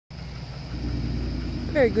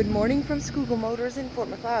Very good morning from Scougall Motors in Fort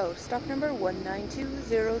Macleod, stock number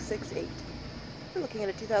 192068. We're looking at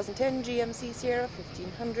a 2010 GMC Sierra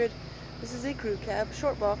 1500. This is a crew cab,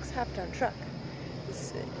 short box, half-ton truck.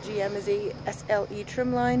 This GM is a SLE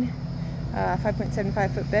trim line,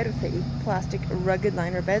 5.75 foot bed with a plastic rugged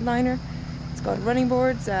liner bed liner. It's got running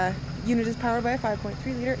boards. Unit is powered by a 5.3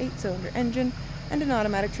 litre 8-cylinder engine and an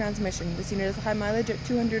automatic transmission. This unit has a high mileage at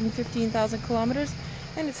 215,000 kilometers.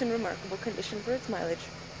 And it's in remarkable condition for its mileage.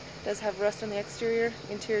 It does have rust on the exterior.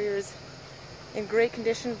 Interior is in great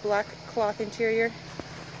condition, black cloth interior.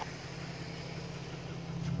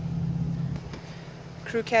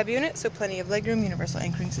 Crew cab unit, so plenty of legroom, universal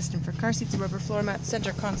anchoring system for car seats, rubber floor mat,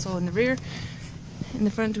 center console in the rear. In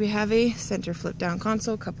the front we have a center flip down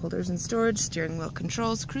console, cup holders and storage, steering wheel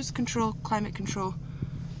controls, cruise control, climate control,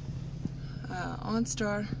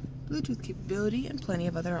 OnStar, Bluetooth capability, and plenty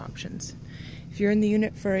of other options. If you're in the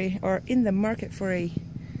unit in the market for a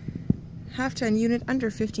half-ton unit under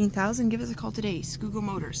 $15,000, give us a call today. Scougall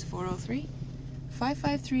Motors,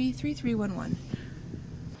 403-553-3311.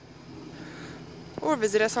 Or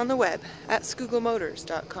visit us on the web at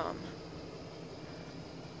scougallmotors.com.